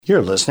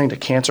You're listening to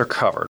Cancer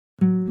Covered.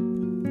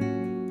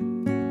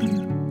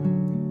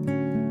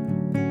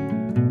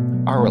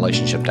 Our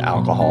relationship to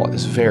alcohol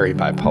is very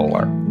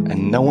bipolar,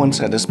 and no one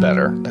said this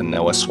better than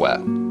Noah Sweat,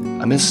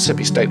 a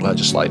Mississippi state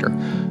legislator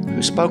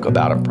who spoke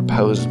about a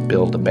proposed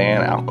bill to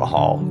ban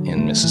alcohol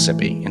in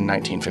Mississippi in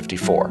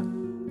 1954.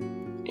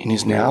 In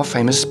his now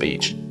famous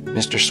speech,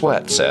 Mr.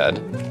 Sweat said,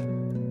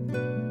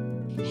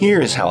 "Here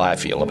is how I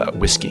feel about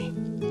whiskey.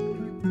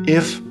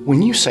 If,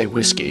 when you say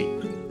whiskey,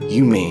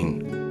 you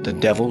mean the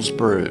devil's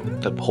brew,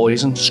 the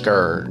poison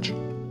scourge,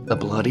 the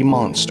bloody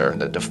monster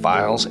that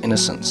defiles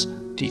innocence,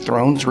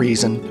 dethrones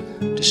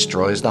reason,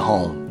 destroys the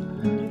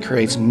home,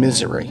 creates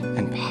misery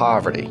and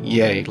poverty,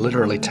 yea,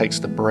 literally takes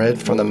the bread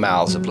from the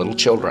mouths of little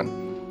children.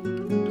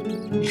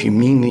 If you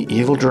mean the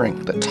evil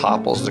drink that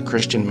topples the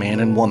Christian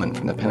man and woman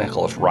from the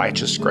pinnacle of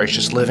righteous,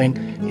 gracious living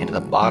into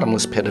the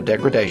bottomless pit of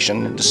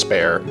degradation and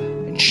despair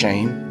and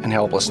shame and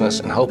helplessness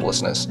and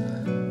hopelessness,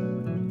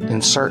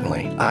 then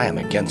certainly I am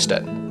against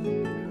it.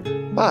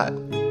 But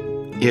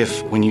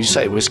if, when you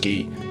say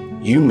whiskey,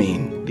 you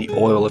mean the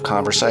oil of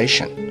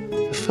conversation,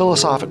 the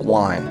philosophic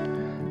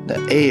wine,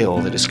 the ale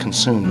that is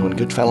consumed when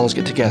good fellows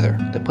get together,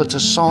 that puts a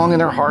song in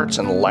their hearts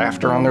and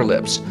laughter on their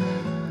lips,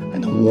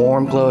 and the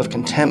warm glow of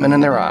contentment in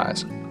their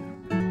eyes,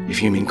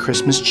 if you mean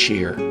Christmas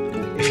cheer,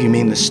 if you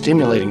mean the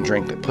stimulating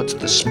drink that puts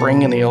the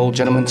spring in the old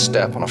gentleman's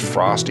step on a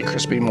frosty,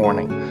 crispy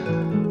morning,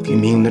 if you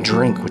mean the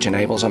drink which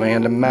enables a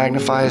man to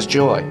magnify his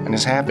joy and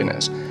his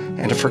happiness,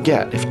 and to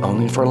forget, if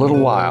only for a little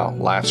while,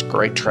 life's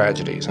great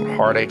tragedies and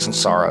heartaches and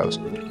sorrows.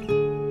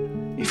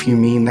 If you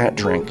mean that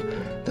drink,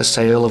 the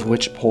sale of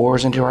which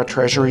pours into our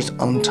treasuries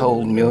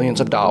untold millions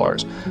of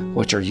dollars,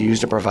 which are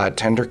used to provide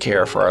tender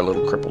care for our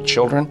little crippled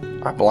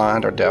children, our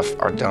blind, our deaf,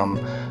 our dumb,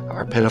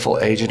 our pitiful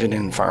aged and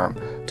infirm,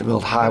 to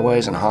build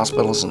highways and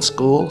hospitals and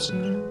schools,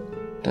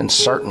 then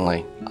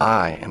certainly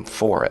I am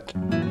for it."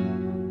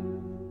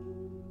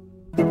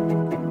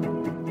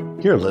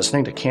 You're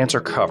listening to Cancer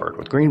Covered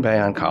with Green Bay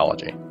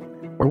Oncology,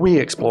 where we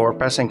explore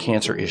pressing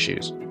cancer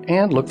issues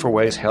and look for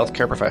ways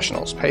healthcare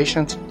professionals,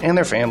 patients, and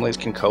their families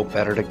can cope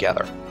better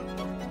together.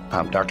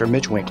 I'm Dr.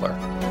 Mitch Winkler.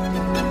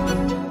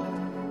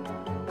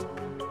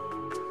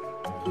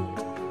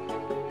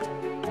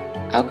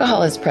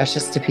 Alcohol is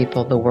precious to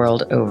people the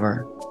world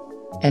over,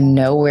 and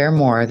nowhere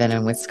more than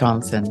in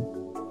Wisconsin.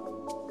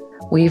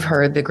 We've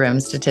heard the grim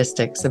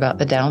statistics about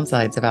the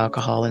downsides of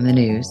alcohol in the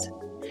news,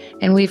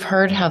 and we've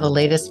heard how the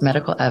latest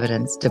medical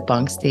evidence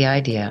debunks the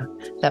idea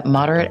that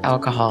moderate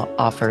alcohol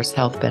offers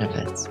health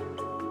benefits.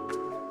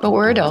 But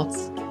we're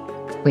adults.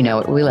 We know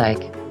what we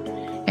like,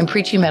 and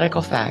preachy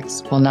medical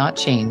facts will not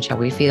change how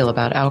we feel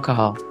about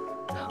alcohol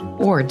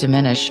or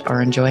diminish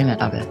our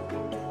enjoyment of it.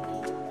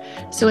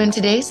 So in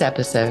today's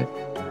episode,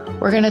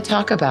 we're going to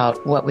talk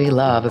about what we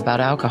love about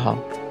alcohol,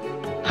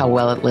 how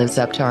well it lives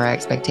up to our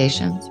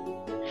expectations,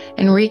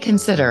 and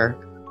reconsider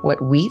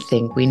what we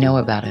think we know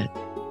about it.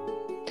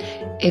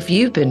 If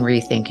you've been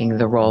rethinking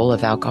the role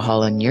of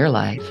alcohol in your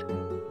life,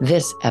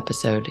 this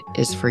episode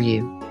is for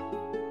you.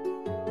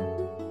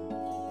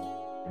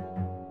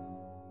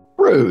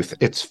 Ruth,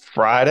 it's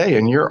Friday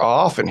and you're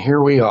off, and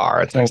here we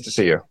are. It's nice to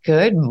see you.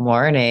 Good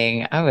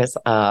morning. I was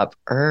up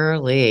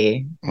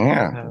early.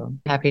 Yeah. So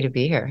happy to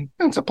be here.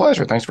 It's a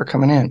pleasure. Thanks for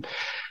coming in.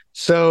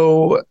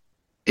 So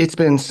it's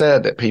been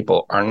said that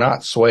people are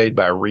not swayed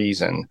by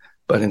reason,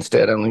 but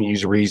instead only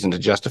use reason to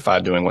justify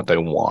doing what they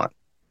want.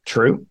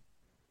 True?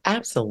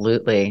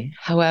 Absolutely.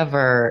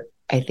 However,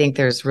 I think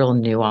there's real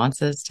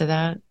nuances to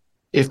that.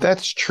 If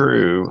that's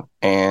true,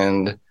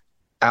 and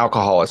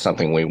alcohol is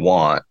something we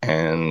want,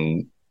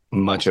 and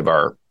much of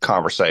our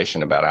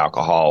conversation about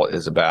alcohol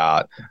is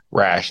about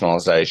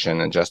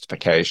rationalization and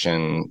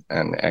justification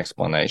and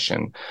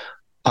explanation,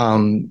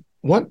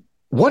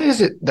 what is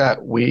it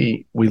that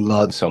we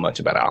love so much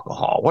about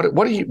alcohol?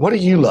 What do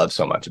you love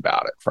so much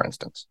about it, for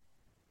instance?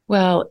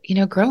 Well,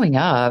 growing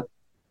up,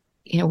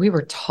 we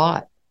were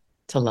taught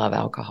to love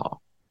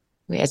alcohol.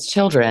 As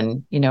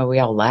children, we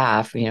all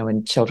laugh,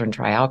 when children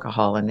try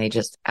alcohol and they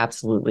just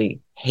absolutely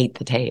hate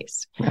the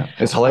taste. Yeah,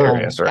 it's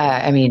hilarious,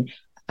 right?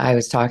 I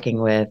was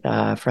talking with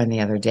a friend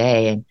the other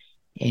day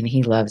and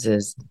he loves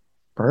his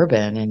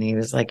bourbon. And he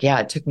was like, yeah,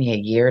 it took me a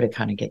year to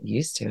kind of get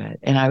used to it.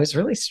 And I was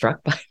really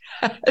struck by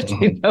that.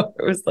 Mm-hmm.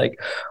 It was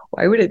like,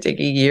 why would it take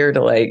a year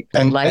to like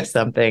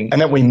something? And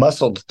then we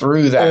muscled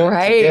through that.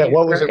 Right. Yeah,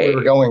 what was it we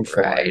were going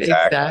for? Right,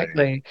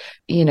 exactly.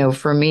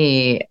 For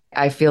me,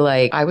 I feel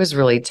like I was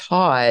really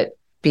taught,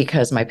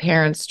 because my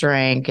parents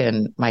drank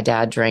and my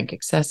dad drank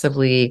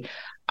excessively,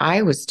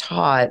 I was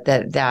taught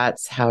that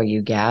that's how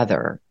you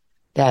gather,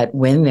 that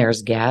when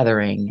there's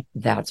gathering,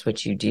 that's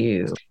what you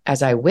do.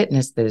 As I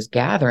witnessed those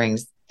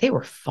gatherings, they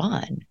were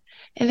fun.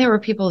 And there were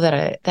people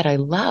that I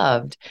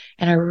loved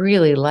and I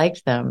really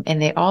liked them.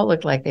 And they all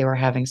looked like they were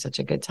having such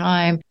a good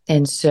time.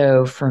 And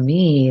so for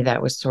me,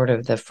 that was sort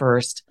of the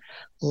first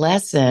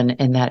lesson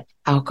in that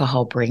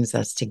alcohol brings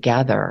us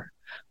together.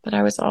 But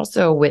I was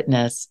also a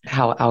witness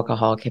how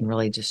alcohol can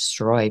really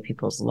destroy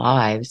people's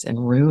lives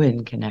and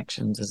ruin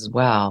connections as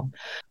well.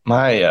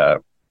 My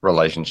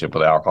relationship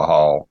with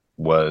alcohol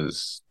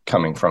was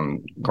coming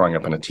from growing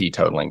up in a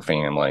teetotaling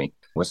family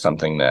was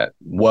something that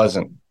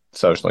wasn't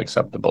socially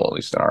acceptable, at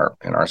least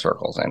in our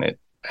circles. And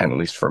at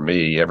least for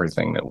me,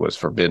 everything that was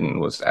forbidden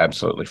was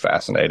absolutely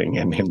fascinating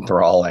and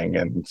enthralling.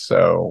 And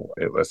so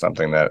it was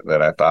something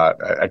that I thought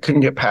I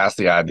couldn't get past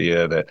the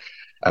idea that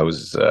I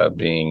was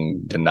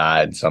being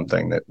denied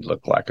something that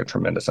looked like a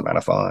tremendous amount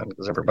of fun,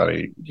 because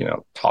everybody,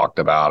 talked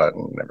about it,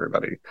 and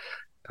everybody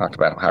talked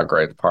about how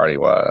great the party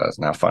was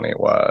and how funny it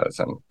was.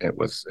 And it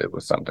was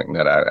something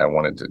that I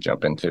wanted to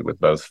jump into with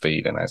both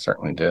feet, and I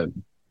certainly did.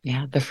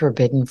 Yeah, the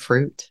forbidden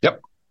fruit.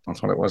 Yep,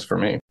 that's what it was for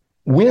me.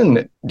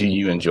 When do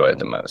you enjoy it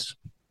the most?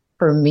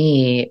 For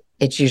me,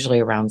 it's usually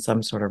around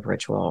some sort of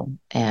ritual.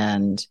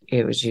 And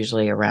it was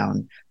usually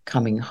around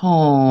coming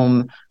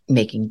home,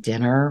 making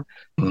dinner.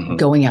 Mm-hmm.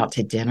 Going out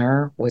to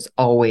dinner was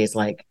always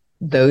like,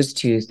 those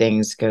two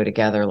things go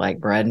together like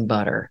bread and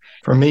butter.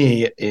 For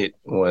me, it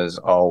was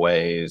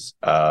always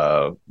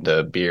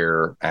the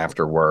beer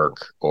after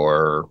work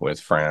or with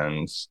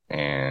friends,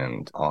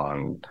 and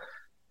on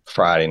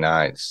Friday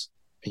nights,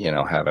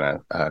 having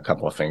a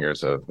couple of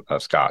fingers of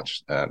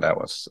scotch. That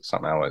was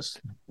something I always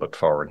looked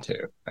forward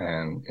to.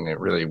 And it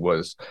really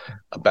was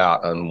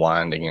about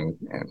unwinding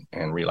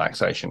and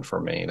relaxation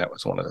for me. That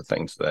was one of the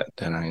things that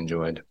I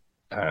enjoyed.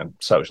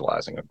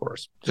 Socializing, of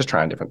course, just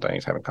trying different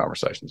things, having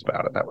conversations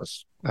about it.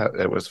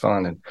 It was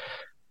fun. And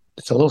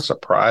it's a little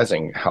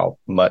surprising how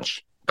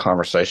much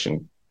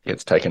conversation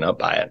gets taken up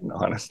by it.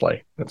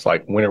 Honestly, it's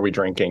like, when are we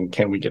drinking?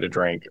 Can we get a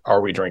drink?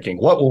 Are we drinking?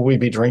 What will we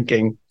be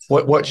drinking?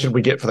 What should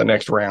we get for the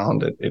next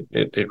round?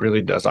 It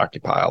really does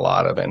occupy a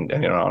lot of,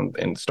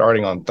 and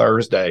starting on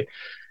Thursday,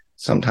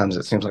 sometimes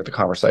it seems like the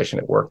conversation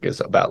at work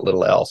is about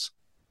little else.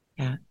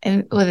 Yeah.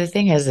 And well, the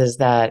thing is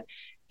that,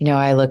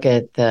 I look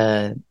at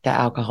the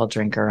alcohol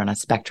drinker on a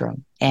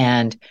spectrum,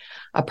 and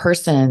a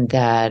person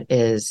that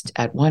is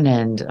at one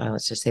end,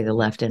 let's just say the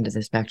left end of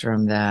the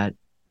spectrum, that,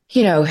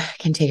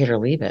 can take it or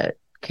leave it,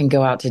 can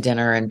go out to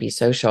dinner and be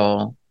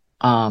social.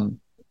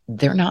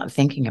 They're not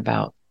thinking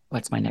about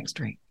what's my next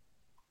drink.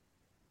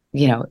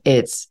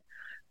 It's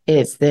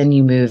then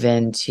you move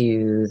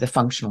into the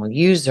functional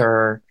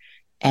user,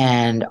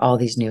 and all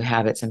these new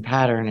habits and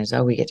pattern is,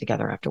 we get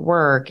together after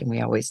work and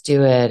we always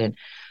do it. And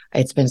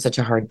it's been such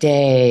a hard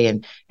day.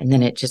 And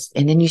then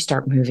then you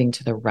start moving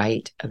to the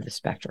right of the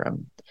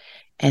spectrum.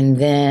 And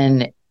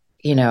then,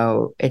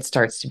 it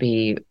starts to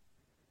be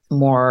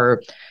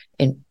more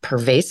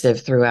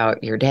pervasive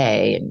throughout your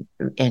day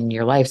and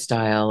your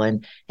lifestyle.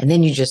 And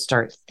then you just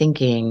start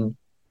thinking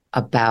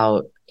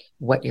about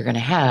what you're going to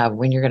have,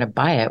 when you're going to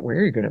buy it, where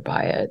you're going to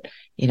buy it.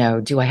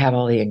 Do I have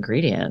all the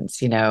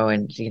ingredients,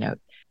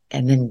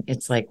 and then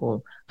it's like,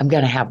 well, I'm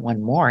going to have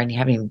one more, and you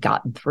haven't even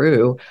gotten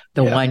through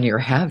the one you're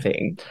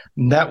having.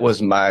 That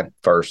was my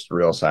first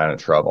real sign of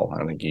trouble.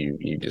 I think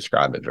you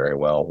described it very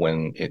well.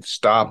 When it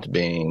stopped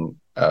being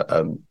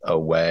a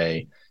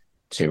way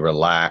to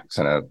relax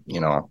and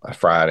a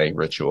Friday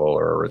ritual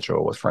or a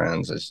ritual with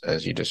friends,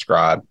 as you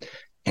described.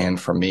 And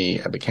for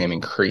me, I became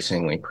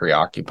increasingly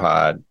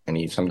preoccupied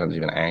and sometimes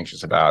even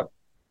anxious about,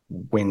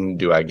 when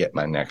do I get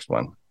my next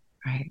one?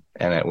 Right.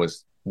 And it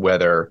was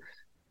whether,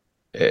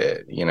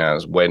 I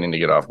was waiting to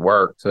get off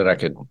work so that I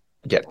could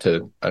get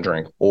to a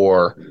drink,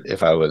 or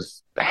if I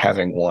was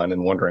having one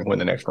and wondering when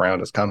the next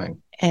round is coming.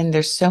 And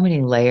there's so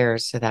many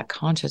layers to that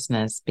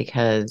consciousness,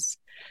 because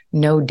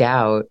no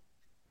doubt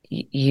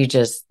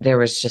there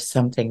was just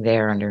something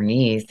there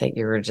underneath that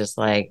you were just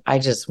like, I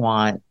just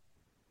want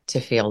to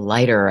feel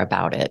lighter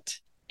about it.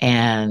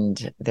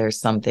 And there's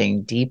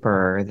something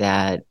deeper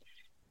that,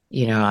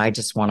 I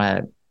just want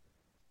to,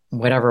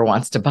 whatever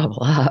wants to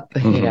bubble up,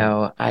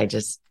 Mm-hmm. I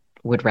just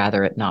would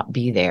rather it not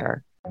be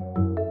there.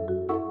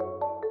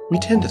 We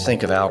tend to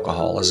think of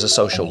alcohol as a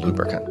social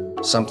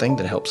lubricant, something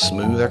that helps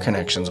smooth our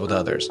connections with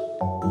others.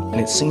 And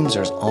it seems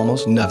there's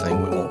almost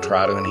nothing we won't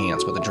try to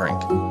enhance with a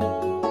drink.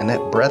 And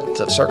that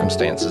breadth of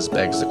circumstances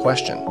begs the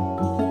question,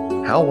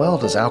 how well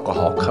does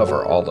alcohol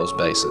cover all those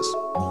bases?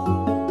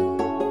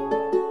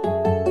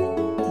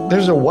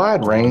 There's a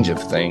wide range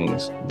of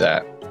things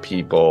that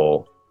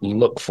people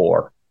look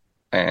for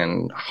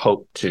and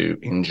hope to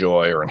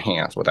enjoy or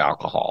enhance with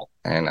alcohol.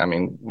 And I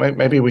mean,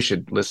 maybe we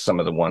should list some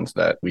of the ones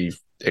that we've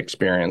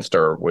experienced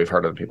or we've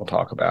heard other people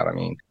talk about. I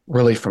mean,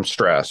 relief from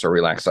stress or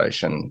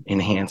relaxation,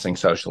 enhancing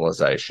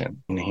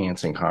socialization,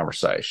 enhancing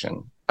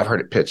conversation. I've heard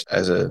it pitched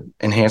as a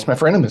enhancement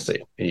for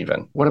intimacy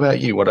even. What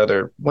about you?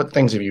 What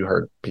things have you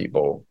heard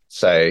people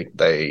say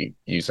they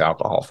use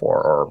alcohol for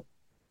or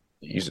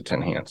use it to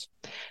enhance?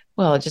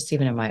 Well, just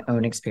even in my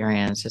own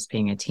experience, just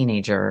being a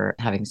teenager,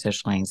 having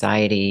social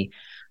anxiety,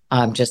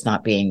 just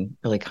not being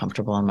really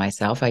comfortable in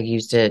myself. I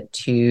used it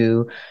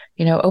to,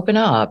 open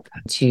up,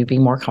 to be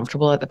more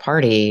comfortable at the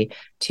party,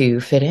 to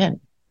fit in.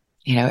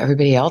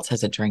 Everybody else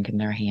has a drink in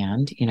their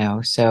hand,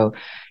 so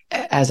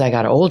as I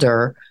got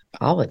older,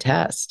 I'll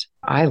attest,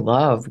 I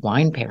love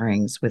wine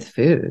pairings with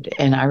food.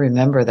 And I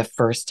remember the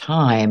first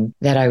time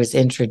that I was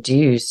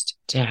introduced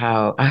to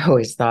how I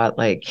always thought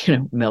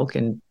milk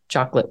and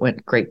chocolate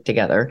went great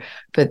together.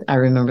 But I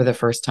remember the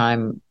first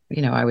time,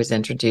 I was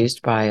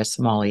introduced by a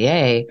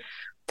sommelier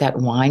that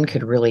wine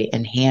could really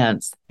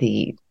enhance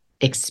the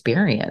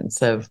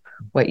experience of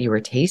what you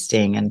were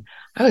tasting. And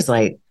I was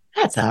like,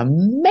 that's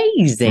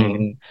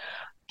amazing.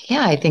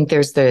 Yeah, I think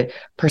there's the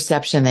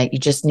perception that you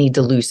just need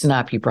to loosen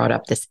up. You brought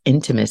up this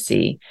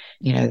intimacy.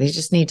 They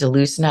just need to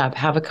loosen up,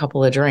 have a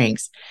couple of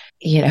drinks.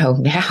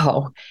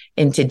 Now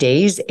in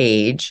today's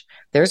age,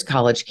 there's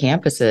college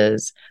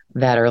campuses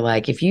that are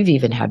like, if you've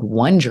even had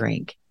one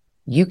drink,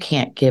 you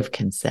can't give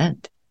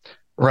consent.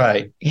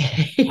 Right.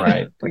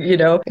 Right.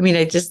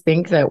 I just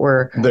think that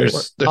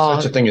there's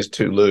such a thing as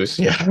too loose.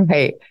 Yeah.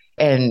 Right.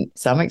 And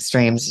some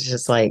extremes, it's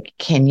just like,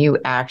 can you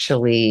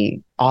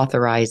actually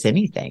authorize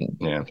anything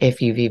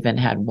if you've even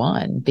had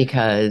one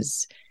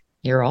because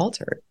you're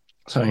altered?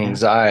 So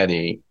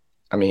anxiety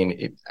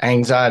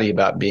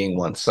about being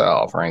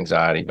oneself, or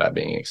anxiety about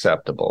being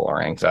acceptable,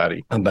 or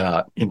anxiety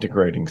about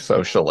integrating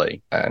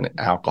socially, and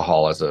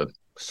alcohol as a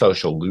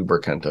social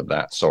lubricant of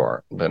that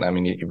sort. But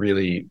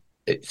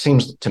it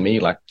seems to me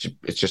like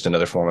it's just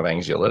another form of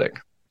anxiolytic.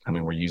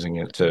 We're using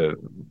it to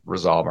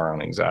resolve our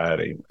own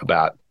anxiety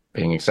about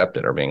being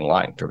accepted or being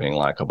liked or being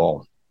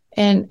likable.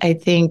 And I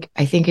think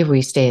if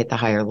we stay at the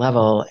higher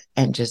level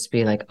and just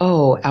be like,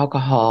 oh,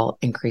 alcohol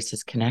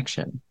increases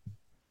connection,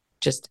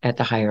 just at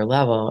the higher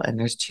level. And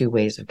there's two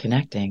ways of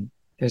connecting.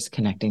 There's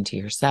connecting to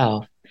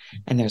yourself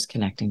and there's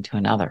connecting to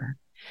another.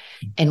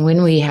 And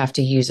when we have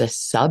to use a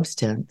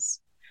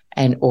substance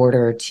in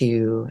order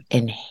to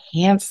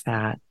enhance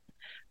that,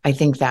 I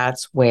think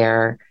that's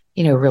where,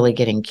 really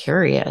getting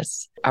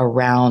curious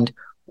around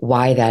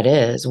why that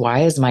is. Why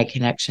is my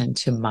connection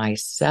to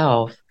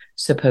myself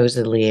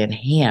supposedly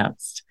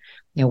enhanced?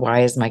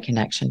 Why is my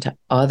connection to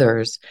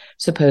others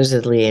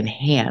supposedly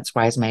enhanced?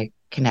 Why is my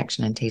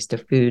connection and taste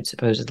of food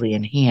supposedly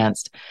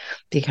enhanced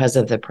because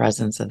of the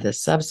presence of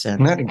this substance?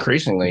 And that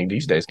increasingly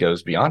these days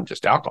goes beyond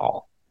just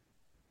alcohol.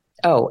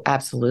 Oh,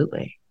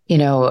 absolutely.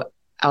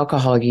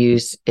 Alcohol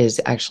use is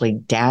actually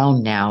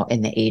down now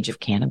in the age of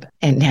cannabis.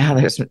 And now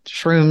there's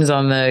shrooms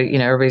on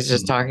everybody's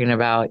just talking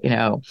about,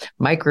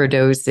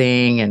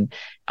 microdosing and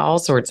all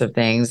sorts of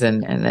things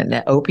and then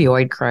the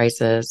opioid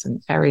crisis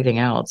and everything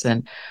else.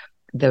 And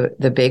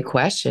the big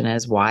question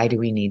is, why do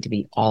we need to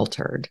be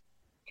altered?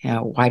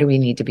 Why do we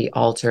need to be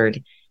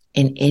altered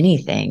in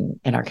anything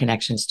in our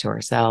connections to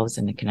ourselves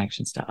and the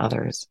connections to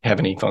others? Have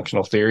any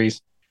functional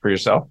theories for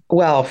yourself?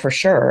 Well, for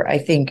sure. I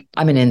think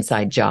I'm an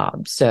inside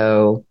job.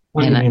 So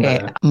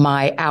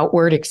my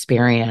outward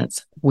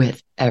experience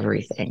with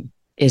everything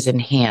is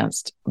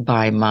enhanced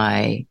by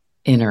my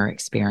inner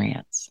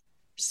experience.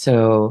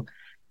 So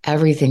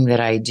everything that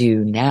I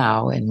do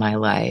now in my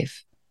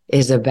life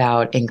is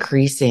about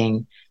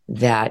increasing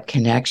that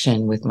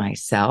connection with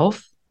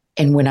myself.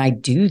 And when I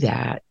do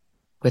that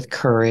with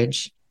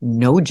courage,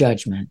 no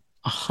judgment,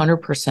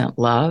 100%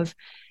 love,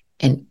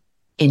 and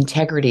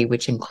integrity,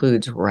 which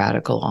includes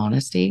radical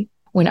honesty,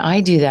 when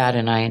I do that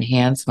and I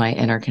enhance my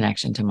inner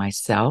connection to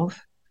myself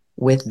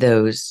with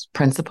those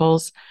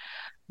principles,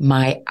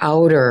 my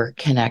outer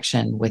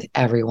connection with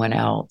everyone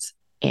else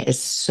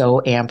is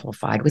so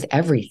amplified, with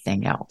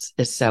everything else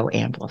is so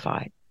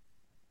amplified.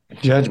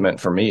 Judgment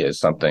for me is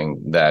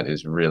something that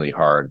is really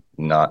hard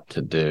not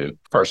to do,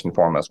 first and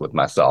foremost with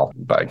myself,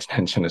 by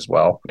extension as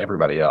well,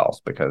 everybody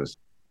else, because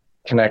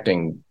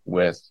connecting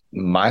with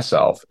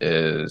myself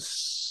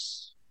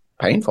is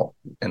painful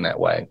in that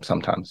way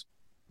sometimes.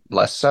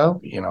 Less so,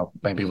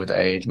 maybe with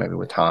age, maybe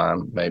with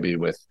time, maybe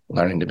with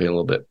learning to be a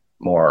little bit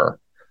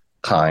more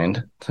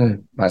kind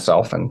to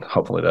myself and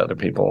hopefully to other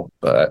people.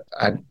 But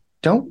I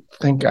don't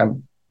think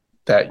I'm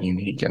that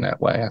unique in that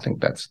way. I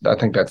think that's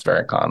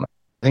very common.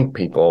 I think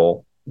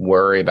people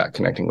worry about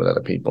connecting with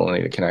other people and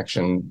need a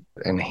connection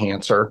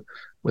enhancer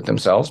with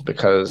themselves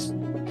because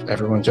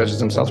everyone judges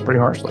themselves pretty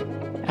harshly.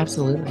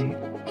 Absolutely.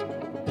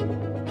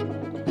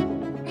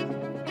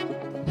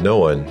 No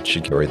one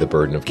should carry the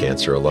burden of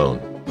cancer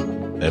alone.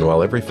 And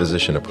while every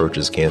physician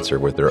approaches cancer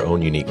with their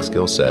own unique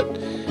skill set,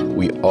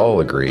 we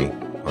all agree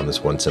on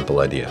this one simple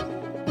idea.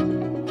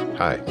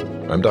 Hi,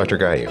 I'm Dr.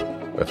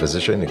 Gayu, a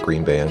physician at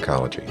Green Bay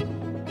Oncology.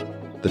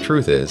 The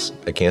truth is,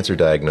 a cancer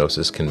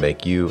diagnosis can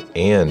make you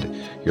and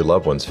your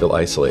loved ones feel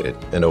isolated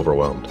and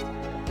overwhelmed.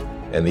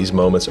 And these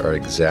moments are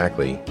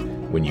exactly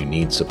when you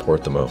need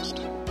support the most.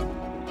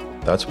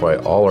 That's why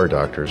all our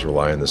doctors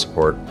rely on the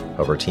support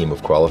of our team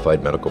of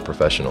qualified medical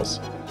professionals.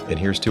 And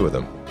here's two of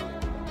them.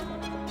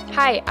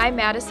 Hi, I'm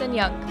Madison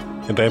Young.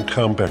 And I'm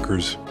Tom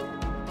Beckers.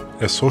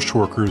 As social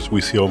workers, we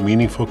see how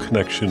meaningful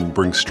connection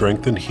brings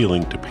strength and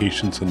healing to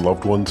patients and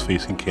loved ones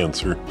facing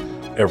cancer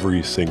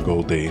every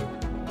single day.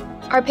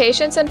 Our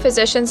patients and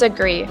physicians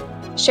agree.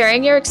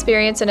 Sharing your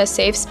experience in a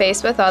safe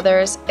space with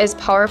others is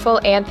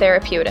powerful and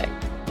therapeutic.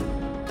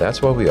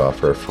 That's why we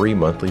offer a free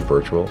monthly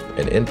virtual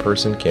and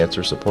in-person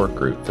cancer support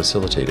group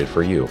facilitated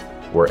for you,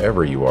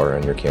 wherever you are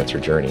on your cancer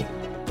journey.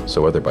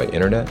 So whether by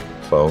internet,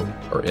 phone,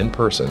 or in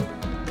person,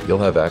 you'll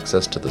have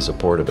access to the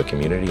support of a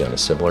community on a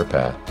similar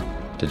path.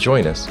 To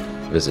join us,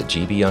 visit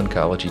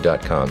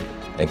gbOncology.com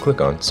and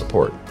click on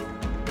support.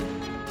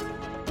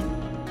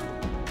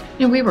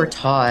 We were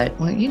taught,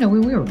 we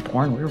were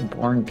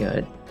born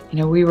good.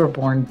 We were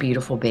born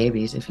beautiful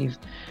babies. If you've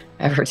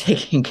ever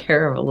taken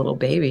care of a little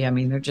baby, I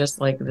mean, they're just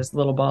like this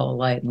little ball of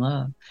light and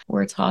love.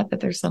 We're taught that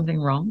there's something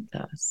wrong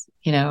with us,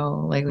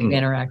 like we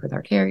interact with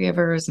our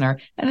caregivers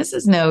and this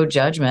is no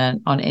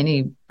judgment on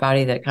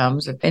anybody that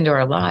comes into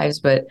our lives,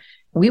 but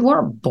we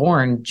weren't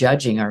born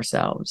judging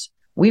ourselves.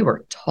 We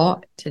were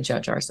taught to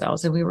judge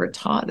ourselves, and we were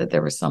taught that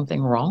there was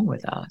something wrong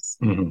with us.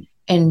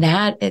 And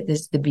that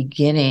is the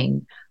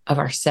beginning of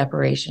our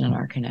separation and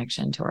our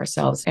connection to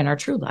ourselves and our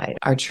true light,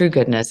 our true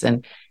goodness.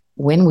 And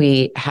when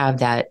we have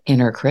that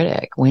inner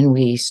critic, when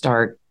we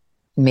start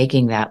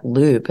making that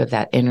loop of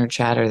that inner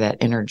chatter, that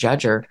inner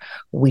judger,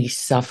 we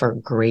suffer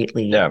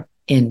greatly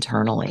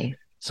internally.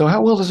 So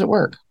how well does it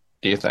work,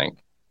 do you think?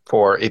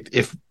 For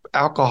if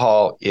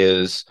alcohol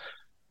is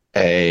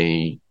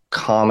a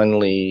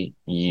commonly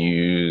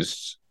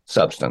used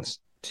substance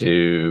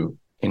to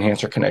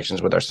enhance our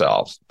connections with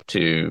ourselves,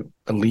 to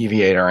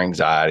alleviate our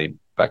anxiety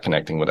by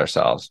connecting with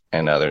ourselves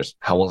and others,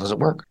 how well does it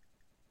work?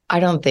 I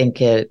don't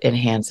think it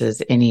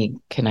enhances any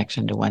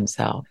connection to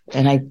oneself.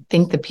 And I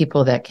think the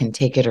people that can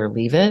take it or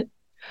leave it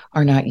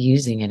are not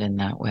using it in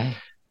that way.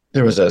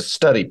 There was a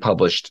study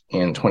published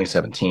in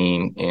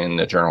 2017 in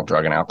the journal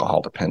Drug and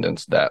Alcohol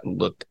Dependence that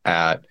looked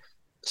at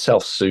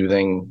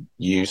self-soothing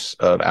use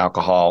of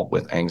alcohol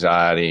with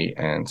anxiety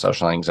and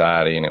social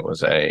anxiety. And it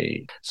was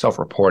a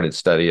self-reported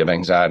study of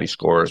anxiety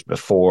scores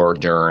before,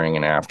 during,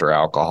 and after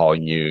alcohol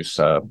use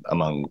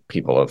among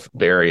people of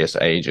various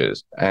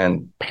ages.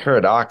 And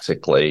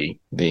paradoxically,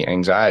 the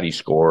anxiety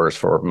scores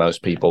for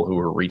most people who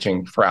were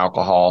reaching for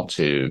alcohol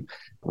to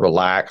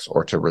relax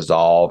or to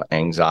resolve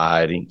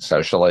anxiety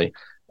socially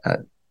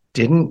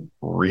didn't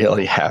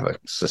really have a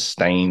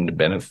sustained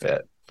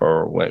benefit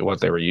for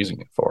what they were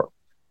using it for.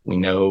 We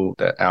know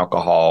that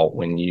alcohol,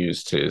 when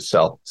used to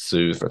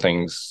self-soothe for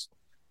things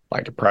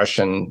like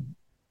depression,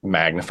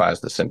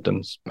 magnifies the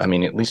symptoms. I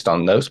mean, at least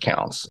on those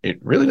counts, it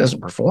really doesn't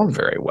perform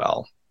very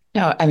well.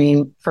 No, I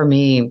mean, for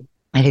me,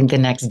 I think the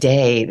next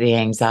day, the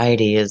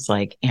anxiety is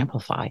like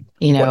amplified.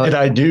 What did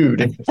I do?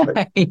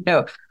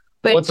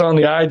 But what's on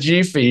the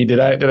IG feed? Did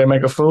I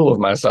make a fool of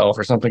myself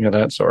or something of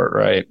that sort,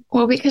 right?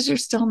 Well, because you're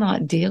still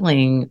not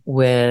dealing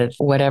with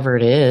whatever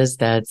it is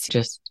that's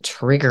just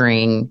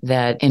triggering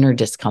that inner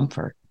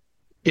discomfort.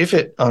 If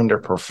it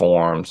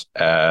underperforms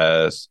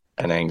as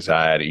an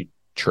anxiety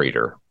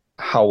treater,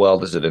 how well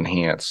does it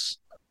enhance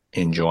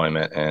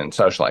enjoyment and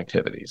social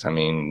activities? I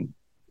mean,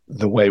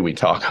 the way we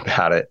talk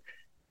about it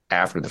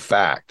after the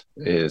fact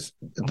is,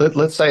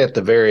 let's say at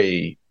the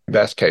very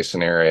best case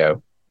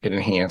scenario, it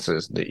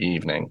enhances the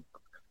evening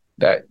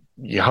that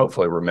you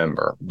hopefully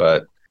remember,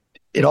 but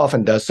it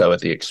often does so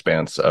at the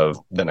expense of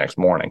the next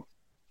morning.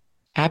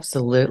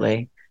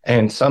 Absolutely.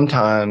 And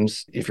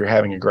sometimes if you're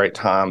having a great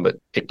time, but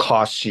it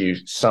costs you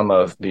some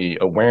of the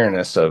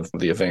awareness of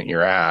the event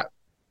you're at,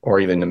 or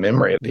even the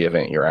memory of the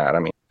event you're at, I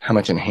mean, how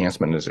much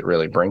enhancement is it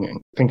really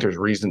bringing? I think there's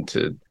reason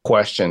to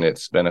question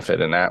its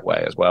benefit in that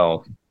way as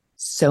well.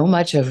 So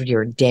much of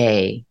your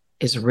day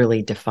is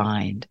really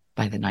defined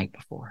by the night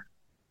before.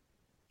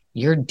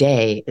 Your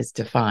day is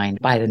defined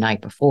by the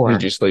night before.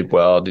 Did you sleep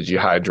well? Did you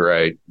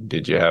hydrate?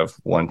 Did you have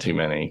one too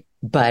many?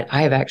 But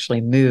I have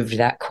actually moved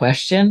that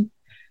question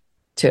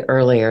to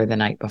earlier the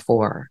night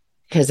before,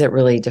 because it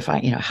really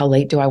defined, how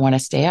late do I want to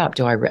stay up?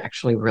 Do I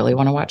actually really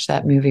want to watch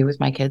that movie with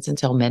my kids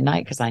until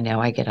midnight? Because I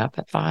know I get up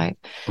at 5.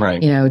 Right.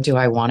 Do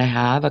I want to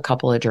have a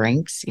couple of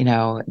drinks?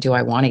 Do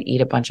I want to eat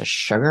a bunch of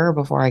sugar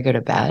before I go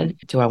to bed?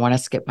 Do I want to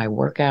skip my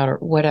workout or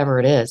whatever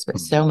it is? But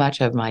so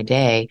much of my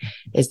day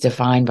is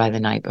defined by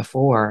the night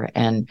before.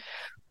 And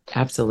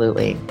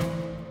absolutely.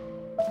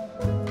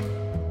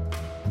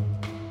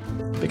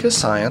 Because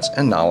science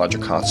and knowledge are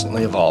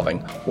constantly evolving,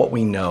 what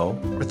we know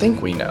or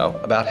think we know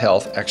about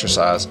health,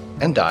 exercise,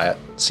 and diet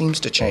seems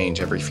to change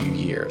every few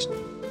years.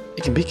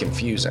 It can be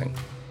confusing.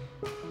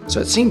 So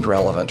it seemed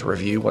relevant to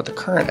review what the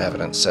current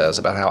evidence says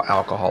about how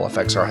alcohol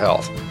affects our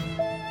health.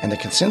 And the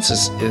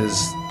consensus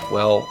is,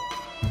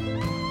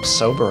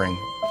 sobering.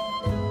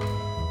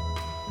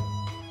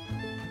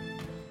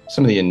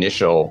 Some of the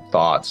initial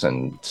thoughts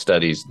and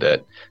studies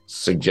that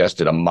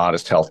suggested a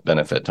modest health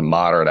benefit to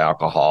moderate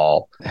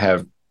alcohol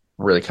have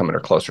really come under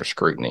closer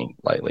scrutiny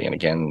lately. And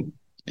again,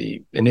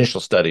 the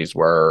initial studies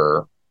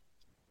were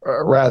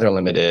rather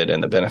limited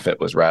and the benefit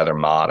was rather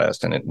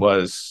modest. And it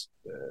was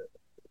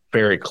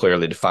very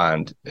clearly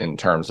defined in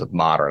terms of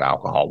moderate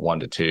alcohol,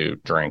 1 to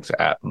 2 drinks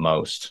at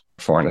most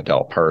for an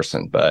adult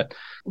person. But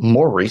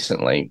more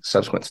recently,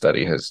 subsequent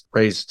study has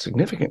raised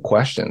significant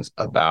questions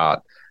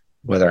about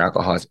whether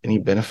alcohol has any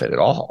benefit at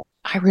all.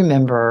 I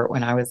remember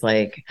when I was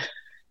like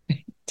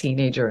a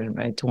teenager in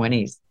my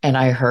 20s, and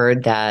I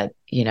heard that,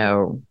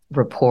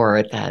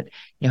 report that,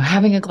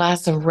 having a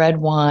glass of red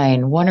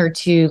wine, 1 or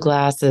 2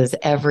 glasses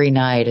every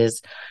night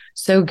is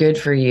so good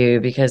for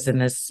you, because in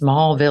this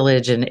small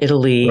village in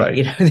Italy,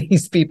 right,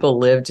 these people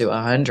live to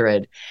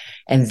 100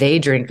 and they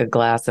drink a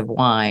glass of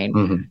wine.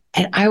 Mm-hmm.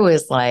 And I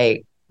was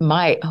like,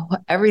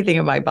 everything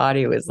in my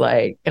body was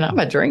like, and I'm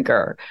a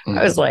drinker. Mm-hmm.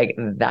 I was like,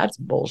 that's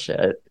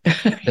bullshit.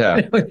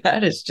 Yeah.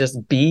 That is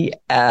just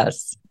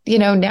BS.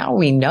 now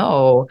we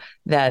know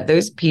that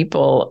those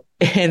people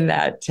in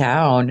that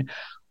town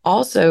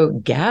also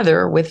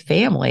gather with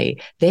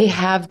family. They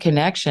have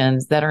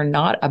connections that are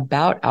not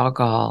about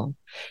alcohol.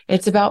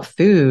 It's about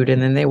food.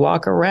 And then they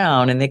walk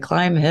around and they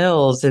climb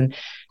hills and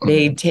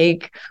they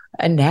take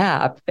a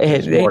nap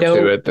and they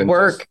don't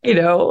work,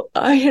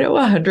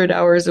 100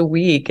 hours a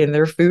week, and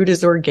their food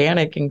is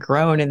organic and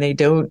grown, and they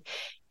don't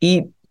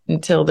eat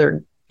until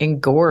they're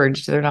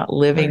engorged. They're not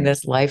living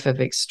this life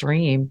of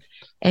extreme.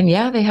 And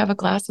they have a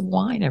glass of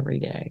wine every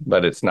day.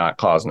 But it's not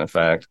cause and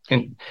effect.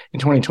 In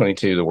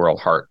 2022, the World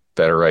Heart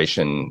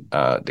Federation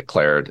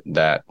declared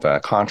that,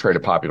 contrary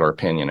to popular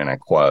opinion, and I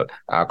quote,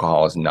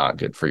 alcohol is not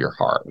good for your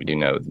heart. We do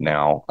know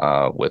now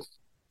with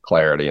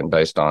clarity and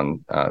based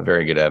on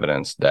very good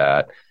evidence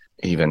that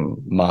even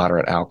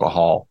moderate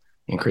alcohol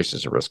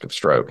increases the risk of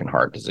stroke and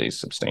heart disease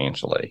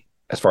substantially.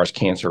 As far as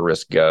cancer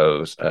risk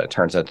goes, it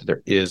turns out that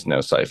there is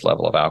no safe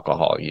level of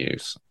alcohol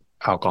use.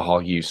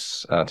 Alcohol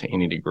use to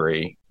any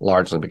degree,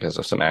 largely because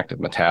of some active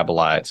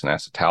metabolites and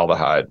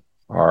acetaldehyde,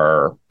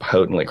 are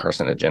potently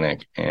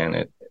carcinogenic, and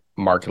it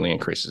markedly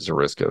increases the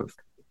risk of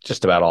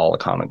just about all the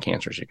common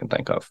cancers you can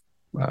think of,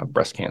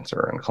 breast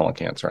cancer and colon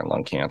cancer and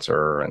lung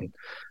cancer, and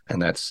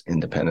that's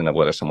independent of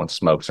whether someone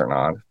smokes or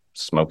not.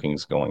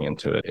 Smoking's going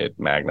into it. It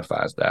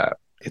magnifies that.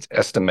 It's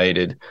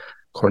estimated,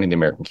 according to the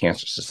American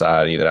Cancer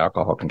Society, that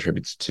alcohol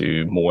contributes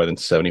to more than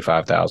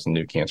 75,000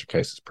 new cancer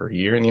cases per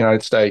year in the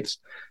United States,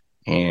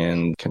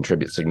 and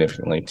contributes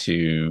significantly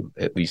to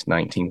at least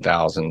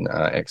 19,000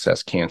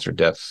 excess cancer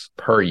deaths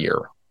per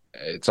year.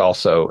 It's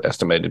also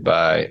estimated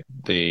by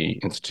the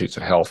Institutes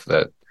of Health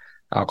that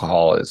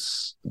alcohol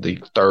is the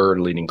third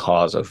leading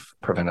cause of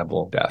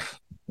preventable death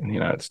in the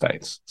United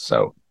States.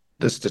 So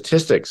the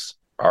statistics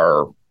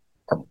are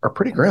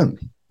pretty grim,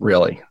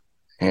 really.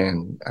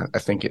 And I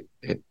think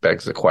it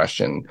begs the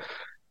question,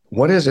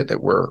 what is it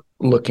that we're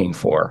looking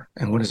for,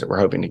 and what is it we're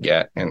hoping to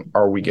get, and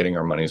are we getting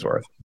our money's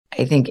worth?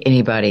 I think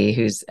anybody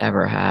who's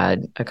ever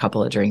had a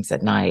couple of drinks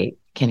at night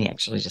can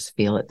actually just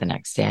feel it the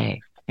next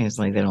day. It's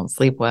like they don't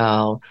sleep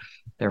well,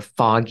 they're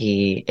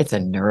foggy, it's a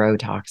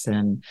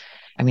neurotoxin.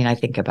 I mean, I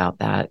think about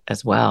that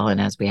as well. And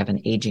as we have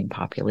an aging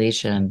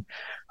population,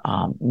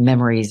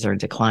 memories are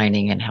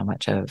declining, and how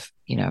much of,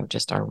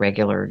 just our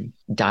regular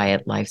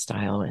diet,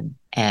 lifestyle,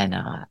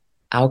 and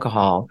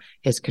alcohol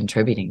is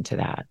contributing to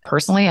that.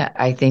 Personally,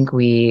 I think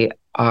we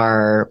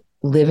are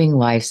living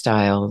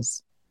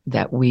lifestyles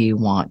that we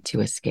want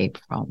to escape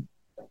from.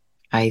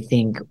 I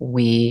think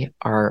we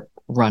are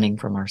running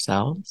from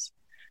ourselves.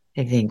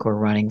 I think we're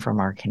running from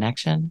our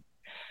connection.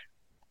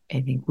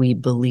 I think we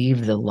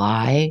believe the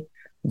lie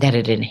that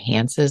it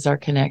enhances our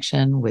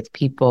connection with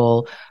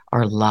people,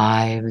 our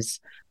lives,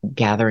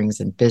 gatherings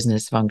and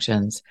business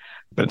functions.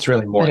 But it's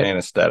really more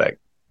anesthetic.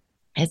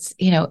 It's,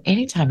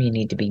 anytime you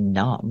need to be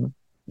numb,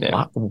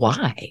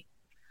 why?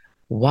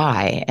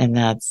 Why? And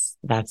that's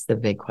the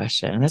big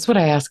question. And that's what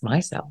I ask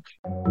myself.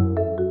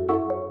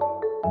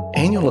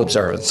 Annual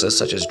observances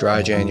such as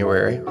Dry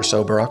January or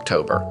Sober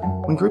October,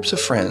 when groups of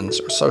friends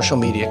or social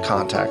media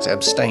contacts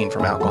abstain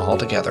from alcohol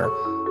together,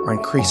 are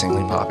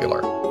increasingly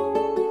popular.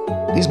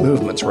 These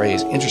movements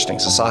raise interesting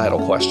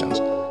societal questions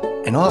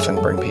and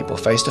often bring people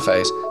face to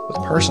face with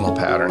personal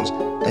patterns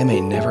they may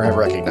never have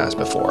recognized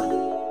before.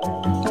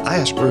 I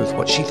asked Ruth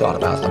what she thought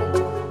about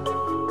them.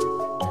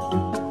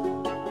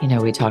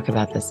 We talk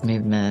about this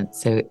movement,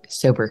 so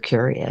Sober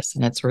Curious,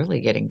 and it's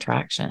really getting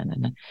traction.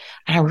 And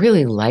I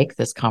really like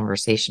this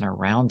conversation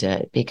around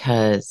it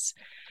because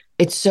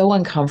it's so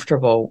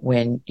uncomfortable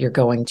when you're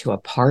going to a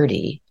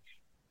party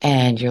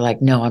and you're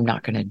like, no, I'm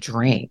not going to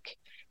drink.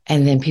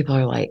 And then people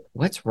are like,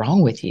 what's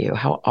wrong with you?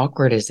 How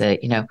awkward is it?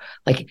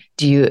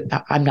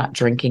 I'm not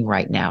drinking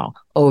right now.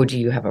 Oh, do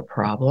you have a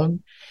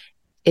problem?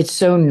 It's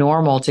so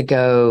normal to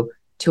go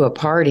to a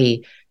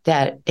party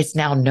that it's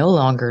now no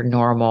longer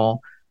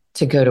normal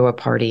to go to a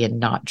party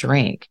and not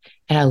drink.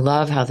 And I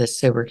love how this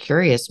Sober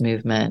Curious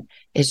movement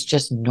is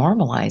just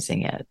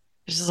normalizing it.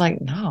 It's just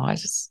like, no,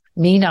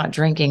 me not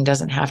drinking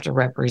doesn't have to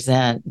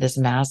represent this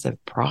massive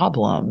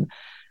problem.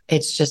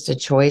 It's just a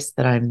choice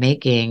that I'm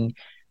making,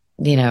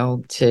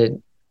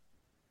 to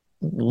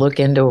look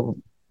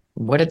into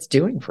what it's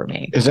doing for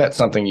me. Is that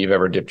something you've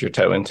ever dipped your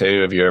toe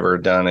into? Have you ever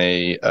done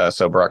a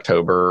Sober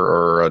October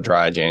or a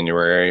Dry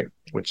January,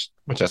 which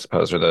I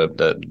suppose are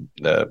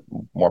the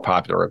more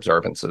popular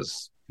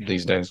observances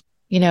these days?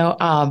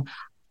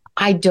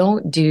 I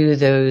don't do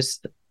those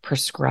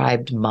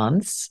prescribed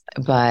months,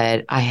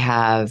 but I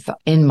have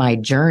in my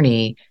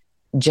journey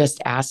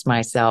just asked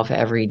myself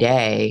every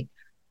day,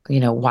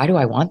 why do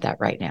I want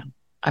that right now?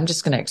 I'm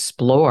just going to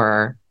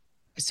explore.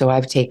 So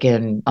I've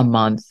taken a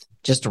month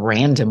just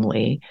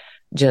randomly,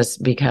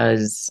 just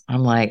because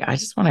I'm like, I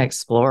just want to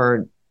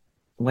explore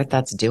what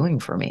that's doing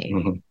for me.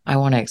 Mm-hmm. I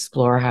want to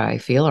explore how I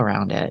feel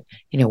around it.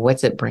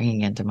 What's it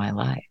bringing into my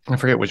life? I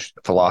forget which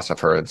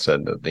philosopher had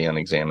said that the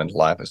unexamined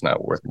life is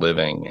not worth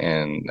living.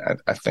 And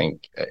I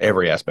think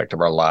every aspect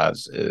of our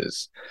lives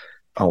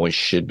always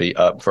should be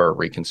up for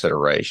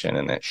reconsideration.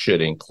 And that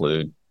should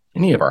include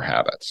any of our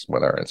habits,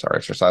 whether it's our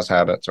exercise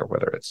habits or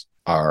whether it's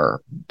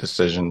our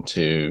decision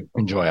to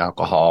enjoy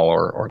alcohol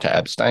or to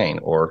abstain,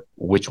 or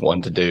which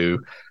one to do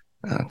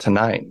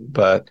tonight.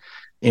 But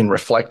in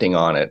reflecting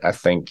on it, I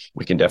think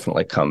we can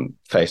definitely come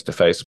face to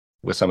face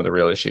with some of the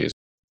real issues.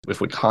 If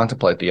we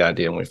contemplate the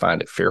idea and we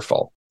find it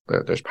fearful,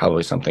 there's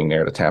probably something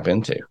there to tap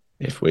into.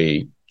 If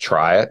we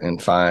try it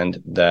and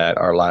find that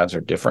our lives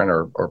are different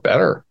or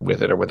better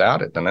with it or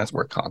without it, then that's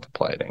worth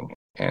contemplating.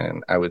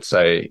 And I would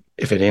say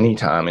if at any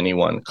time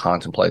anyone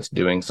contemplates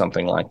doing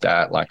something like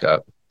that, like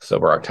a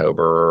sober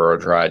October or a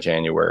dry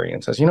January,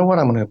 and says, you know what,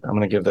 I'm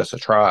gonna give this a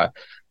try,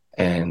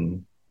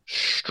 and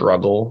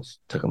struggles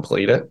to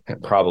complete it,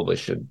 it probably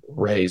should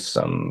raise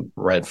some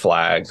red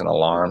flags and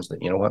alarms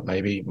that, you know what,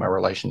 maybe my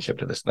relationship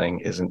to this thing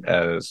isn't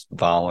as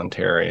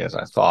voluntary as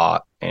I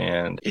thought.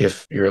 And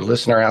if you're a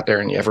listener out there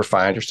and you ever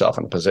find yourself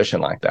in a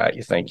position like that,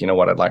 you think, you know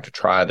what, I'd like to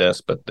try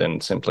this, but then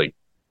simply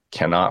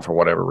cannot, for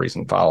whatever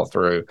reason, follow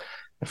through,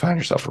 and find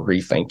yourself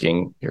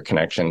rethinking your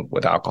connection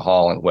with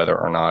alcohol and whether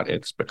or not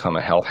it's become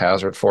a health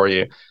hazard for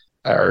you,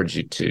 I urge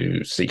you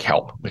to seek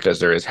help, because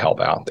there is help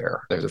out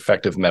there. There's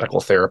effective medical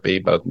therapy,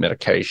 both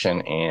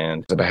medication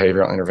and the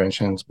behavioral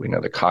interventions. We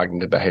know that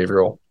cognitive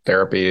behavioral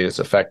therapy is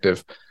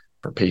effective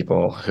for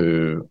people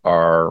who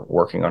are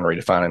working on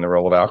redefining the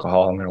role of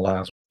alcohol in their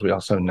lives. We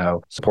also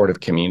know supportive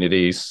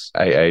communities,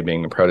 AA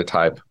being the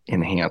prototype,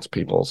 enhance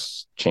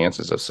people's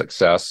chances of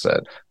success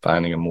at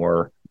finding a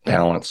more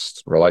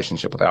balanced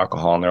relationship with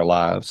alcohol in their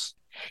lives.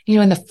 You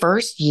know, in the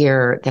first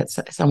year that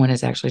someone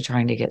is actually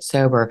trying to get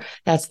sober,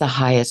 that's the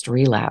highest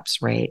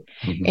relapse rate.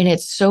 Mm-hmm. And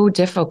it's so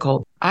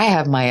difficult. I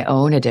have my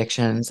own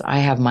addictions. I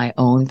have my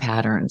own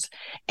patterns,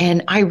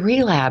 and I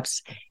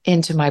relapse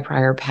into my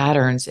prior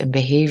patterns and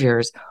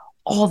behaviors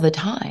all the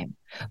time.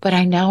 But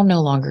I now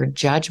no longer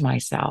judge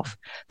myself,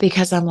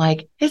 because I'm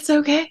like, it's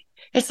okay.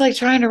 It's like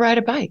trying to ride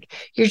a bike.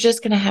 You're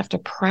just going to have to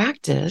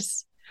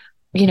practice,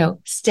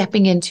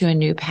 stepping into a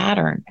new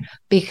pattern,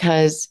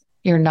 because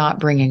you're not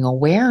bringing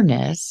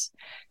awareness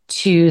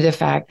to the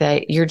fact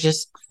that you're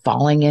just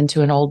falling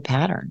into an old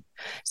pattern.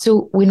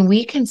 So when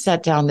we can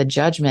set down the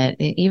judgment,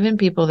 even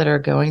people that are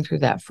going through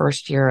that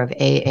first year of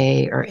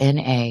AA or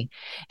NA,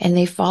 and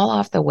they fall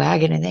off the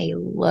wagon and they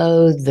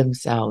loathe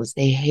themselves,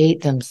 they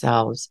hate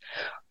themselves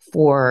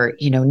for,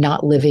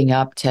 not living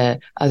up to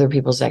other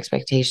people's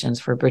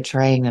expectations, for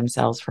betraying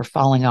themselves, for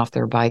falling off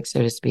their bike,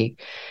 so to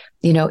speak.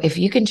 If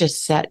you can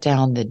just set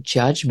down the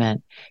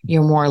judgment,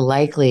 you're more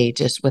likely,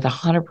 just with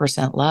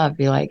 100% love,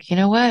 be like, you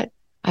know what?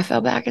 I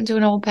fell back into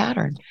an old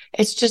pattern.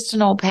 It's just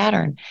an old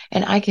pattern,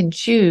 and I can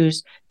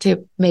choose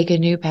to make a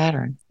new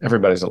pattern.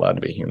 Everybody's allowed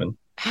to be human.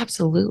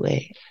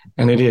 Absolutely.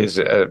 And it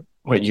is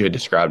what you had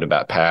described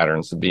about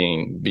patterns,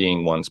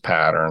 being one's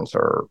patterns,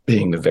 or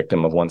being the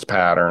victim of one's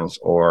patterns,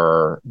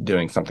 or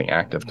doing something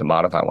active to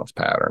modify one's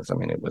patterns. I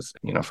mean, it was,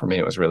 for me,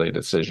 it was really a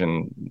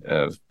decision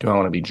of, do I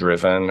want to be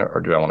driven or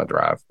do I want to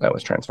drive? That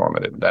was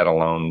transformative. That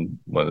alone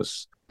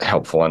was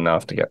helpful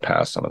enough to get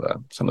past some of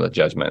the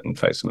judgment and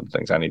face some of the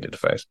things I needed to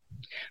face.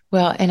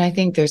 Well, and I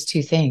think there's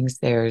two things.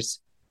 There's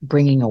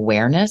bringing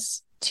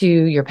awareness to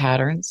your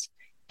patterns,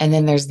 and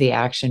then there's the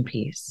action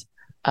piece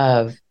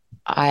of,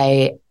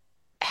 I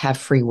have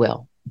free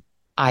will.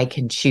 I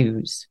can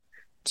choose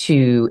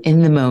to,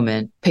 in the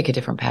moment, pick a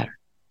different pattern.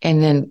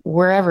 And then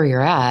wherever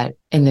you're at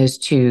in those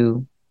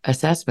two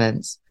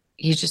assessments,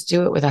 you just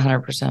do it with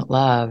 100%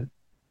 love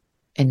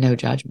and no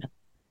judgment.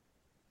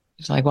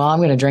 It's like, well, I'm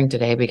going to drink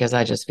today because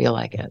I just feel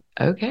like it.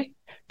 Okay.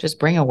 Just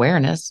bring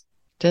awareness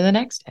to the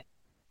next day,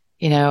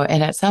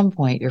 and at some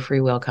point your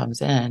free will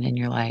comes in and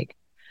you're like,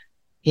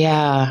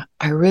 yeah,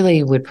 I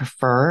really would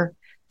prefer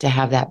to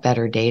have that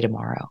better day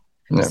tomorrow.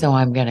 Yeah. So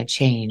I'm going to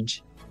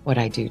change what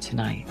I do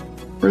tonight.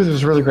 Ruth, it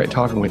was really great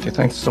talking with you.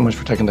 Thanks so much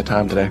for taking the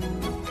time today.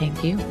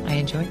 Thank you. I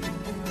enjoyed it.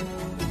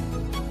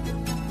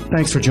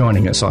 Thanks for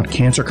joining us on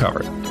Cancer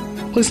Covered.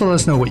 Please let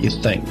us know what you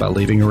think by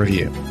leaving a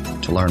review.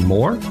 To learn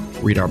more,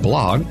 read our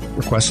blog,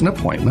 request an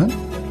appointment,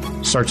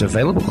 search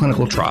available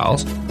clinical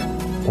trials,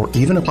 or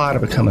even apply to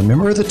become a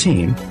member of the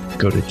team,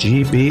 go to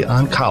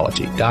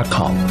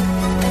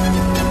gbOncology.com.